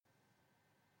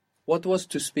What was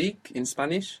to speak in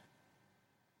Spanish?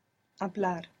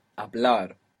 Hablar.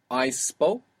 Hablar. I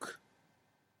spoke.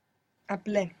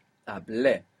 Hablé.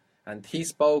 Hablé. And he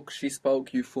spoke, she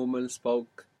spoke, you formal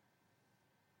spoke.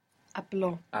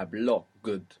 Habló. Habló.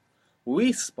 Good.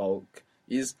 We spoke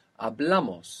is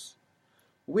hablamos,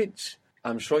 which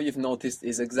I'm sure you've noticed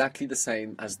is exactly the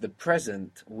same as the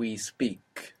present we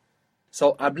speak.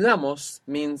 So hablamos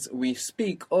means we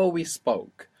speak or we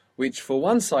spoke, which for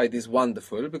one side is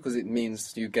wonderful because it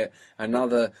means you get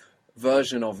another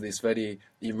version of this very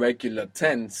irregular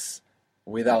tense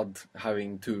without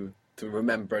having to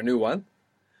remember a new one.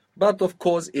 But of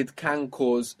course it can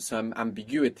cause some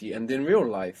ambiguity, and in real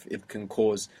life it can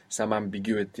cause some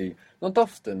ambiguity. Not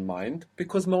often, mind,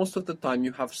 because most of the time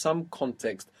you have some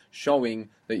context showing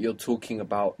that you're talking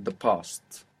about the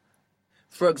past.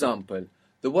 For example,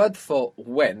 the word for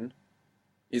when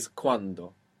is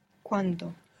cuando.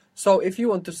 Cuando. So if you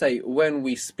want to say when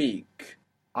we speak,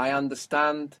 I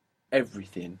understand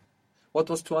everything. What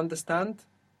was to understand?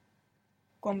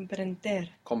 Comprender.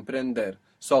 Comprender.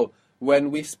 So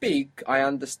when we speak, I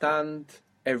understand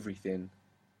everything.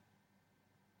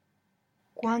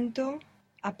 Cuando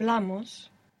hablamos,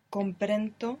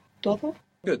 comprendo todo.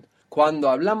 Good. Cuando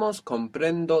hablamos,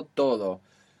 comprendo todo.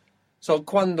 So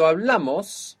cuando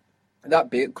hablamos, that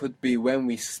bit could be when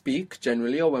we speak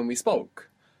generally or when we spoke.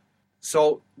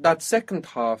 So that second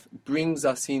half brings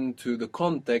us into the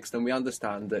context, and we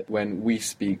understand that when we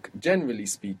speak, generally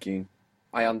speaking,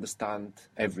 I understand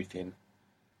everything.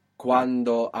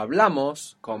 Cuando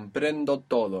hablamos, comprendo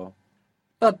todo.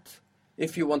 But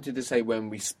if you wanted to say when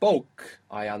we spoke,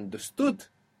 I understood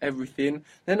everything,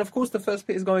 then of course the first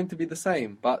bit is going to be the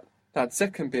same. But that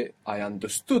second bit, I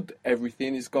understood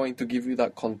everything, is going to give you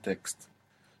that context.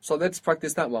 So let's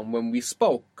practice that one. When we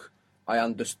spoke, I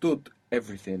understood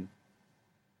everything.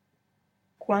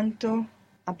 Cuando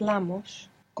hablamos,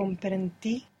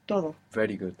 comprendí todo.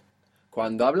 Very good.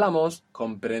 Cuando hablamos,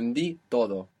 comprendí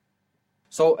todo.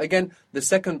 So again, the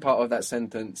second part of that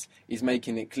sentence is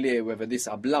making it clear whether this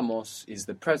hablamos is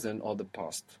the present or the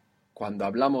past. Cuando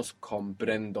hablamos,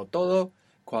 comprendo todo.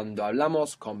 Cuando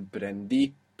hablamos,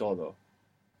 comprendí todo.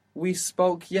 We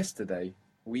spoke yesterday.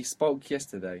 We spoke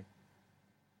yesterday.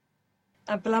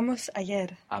 Hablamos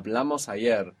ayer. Hablamos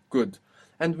ayer. Good.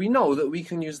 And we know that we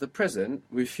can use the present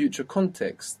with future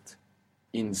context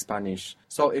in Spanish.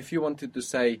 So if you wanted to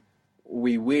say,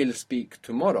 we will speak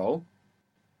tomorrow,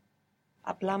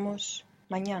 Hablamos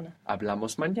mañana.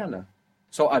 hablamos mañana.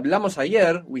 So hablamos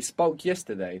ayer, we spoke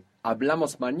yesterday.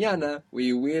 Hablamos mañana,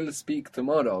 we will speak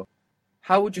tomorrow.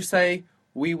 How would you say,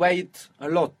 we wait a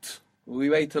lot? We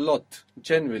wait a lot,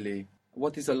 generally.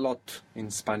 What is a lot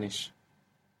in Spanish?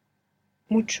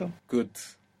 Mucho. Good.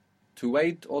 To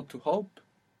wait or to hope?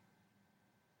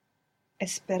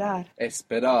 Esperar.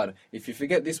 Esperar. If you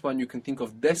forget this one, you can think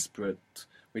of desperate,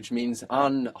 which means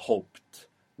unhoped.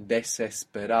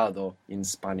 Desesperado in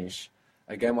Spanish.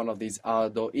 Again, one of these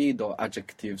ado, ido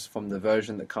adjectives from the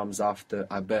version that comes after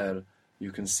haber.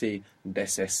 You can see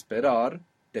desesperar,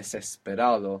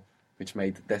 desesperado, which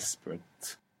made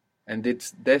desperate. And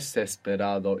it's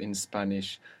desesperado in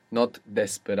Spanish, not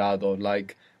desperado.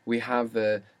 Like, we have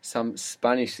some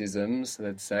Spanishisms,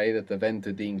 let's say, that have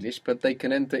entered English, but they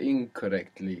can enter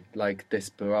incorrectly, like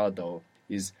desperado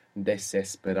is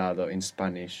desesperado in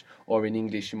Spanish. Or in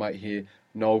English you might hear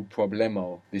no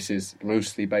problemo. This is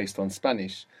loosely based on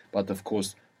Spanish, but of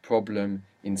course problem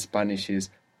in Spanish is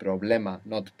problema,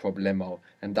 not problemo.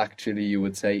 And actually you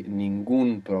would say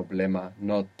ningún problema,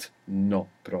 not no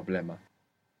problema.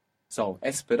 So,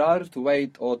 esperar, to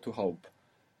wait or to hope.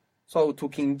 So,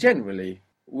 talking generally,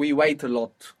 we wait a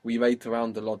lot, we wait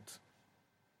around a lot.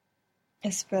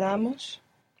 Esperamos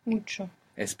mucho.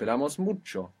 Esperamos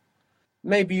mucho.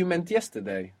 Maybe you meant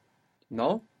yesterday.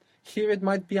 No? Here it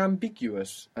might be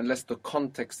ambiguous unless the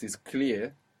context is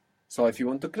clear. So if you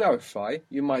want to clarify,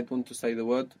 you might want to say the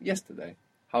word yesterday.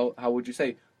 How would you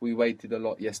say, we waited a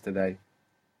lot yesterday?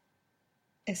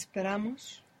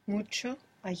 Esperamos mucho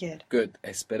ayer. Good.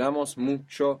 Esperamos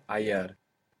mucho ayer.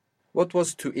 What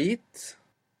was to eat?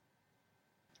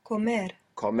 Comer.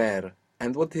 Comer.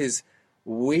 And what is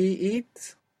we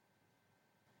eat?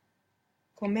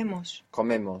 Comemos.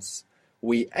 Comemos.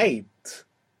 We ate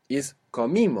is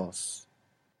comimos.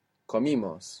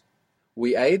 Comimos.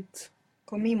 We ate.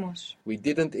 Comimos. We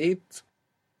didn't eat.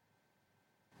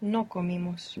 No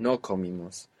comimos. No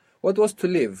comimos. What was to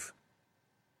live?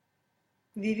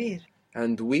 Vivir.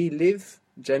 And we live,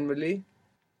 generally.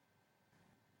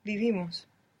 Vivimos.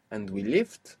 And we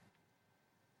lived.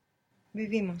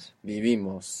 Vivimos.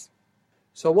 Vivimos.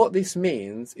 So what this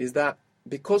means is that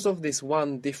because of this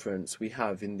one difference we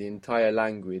have in the entire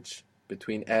language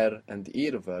between and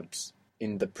ir verbs,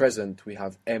 in the present we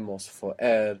have hemos for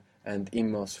and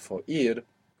imos for ir.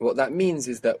 What that means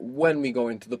is that when we go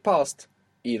into the past,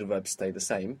 ir verbs stay the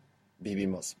same,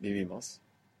 vivimos, vivimos.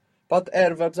 But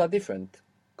verbs are different,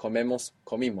 comemos,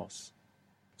 comimos.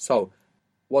 So,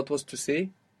 what was to see?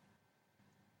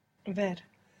 Ver.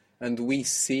 And we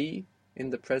see in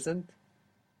the present?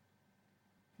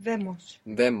 Vemos.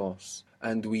 Vemos.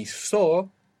 And we saw?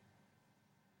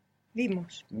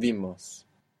 Vimos. Vimos.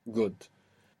 Good.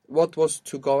 What was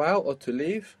to go out or to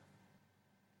leave?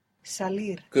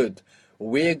 Salir. Good.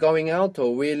 We're going out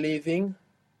or we're leaving?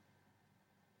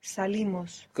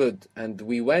 Salimos. Good. And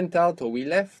we went out or we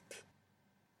left?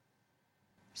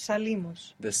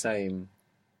 Salimos. The same.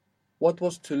 What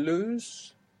was to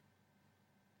lose?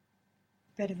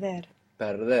 Perder.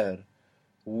 Perder.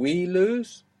 We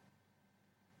lose?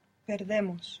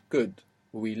 Perdemos. Good.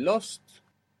 We lost?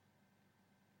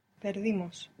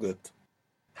 Perdimos. Good.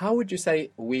 How would you say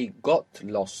we got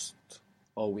lost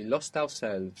or we lost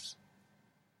ourselves?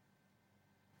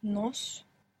 Nos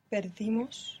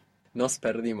perdimos. Nos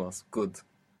perdimos. Good.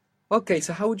 Okay,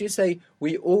 so how would you say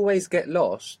we always get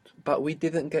lost, but we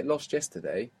didn't get lost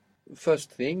yesterday?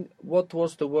 First thing, what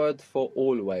was the word for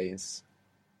always?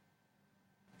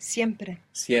 Siempre.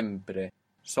 Siempre.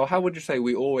 So how would you say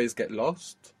we always get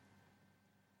lost?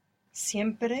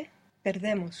 Siempre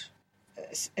perdemos.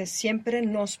 Siempre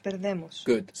nos perdemos.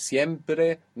 Good.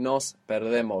 Siempre nos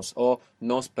perdemos or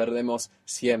nos perdemos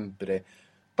siempre.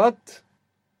 But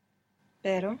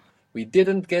Pero we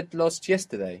didn't get lost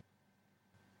yesterday.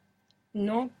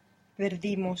 no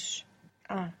perdimos.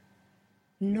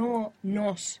 No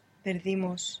nos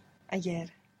perdimos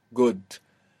ayer. Good.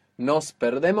 Nos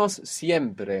perdemos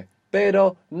siempre,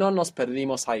 pero no nos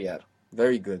perdimos ayer.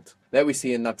 Very good. There we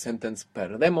see in that sentence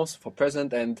perdemos for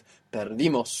present and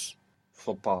perdimos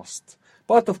for past.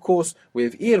 But of course,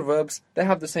 with ir verbs, they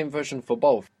have the same version for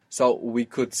both. So we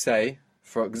could say,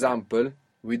 for example,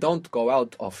 we don't go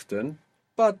out often,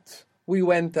 but we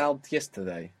went out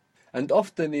yesterday. And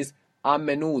often is a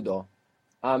menudo.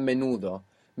 A menudo.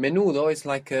 Menudo is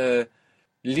like a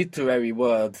literary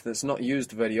word that's not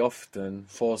used very often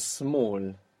for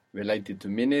small, related to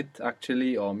minute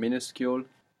actually, or minuscule.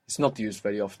 It's not used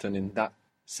very often in that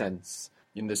sense,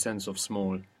 in the sense of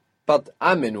small. But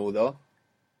a menudo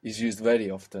is used very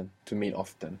often to mean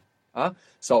often.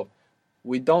 So,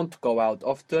 we don't go out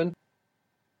often,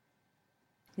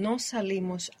 No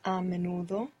salimos a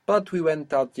menudo, but we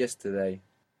went out yesterday.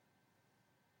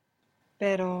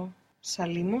 pero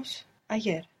salimos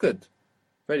ayer. Good.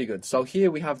 Very good. So here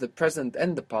we have the present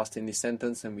and the past in this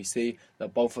sentence, and we see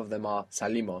that both of them are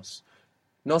salimos.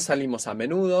 No salimos a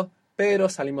menudo, pero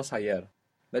salimos ayer.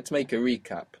 Let's make a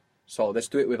recap. So let's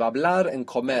do it with hablar and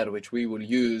comer, which we will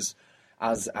use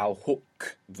as our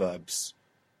hook verbs.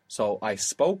 So I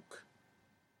spoke,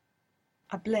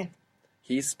 Hablé.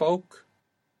 he spoke,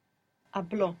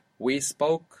 Habló. we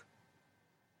spoke,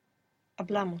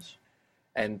 Hablamos.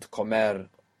 and comer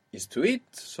is to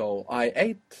eat. So I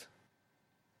ate,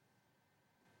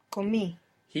 Comí.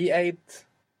 he ate,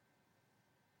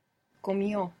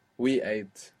 Comió. we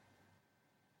ate.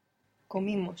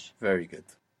 Comimos. Very good.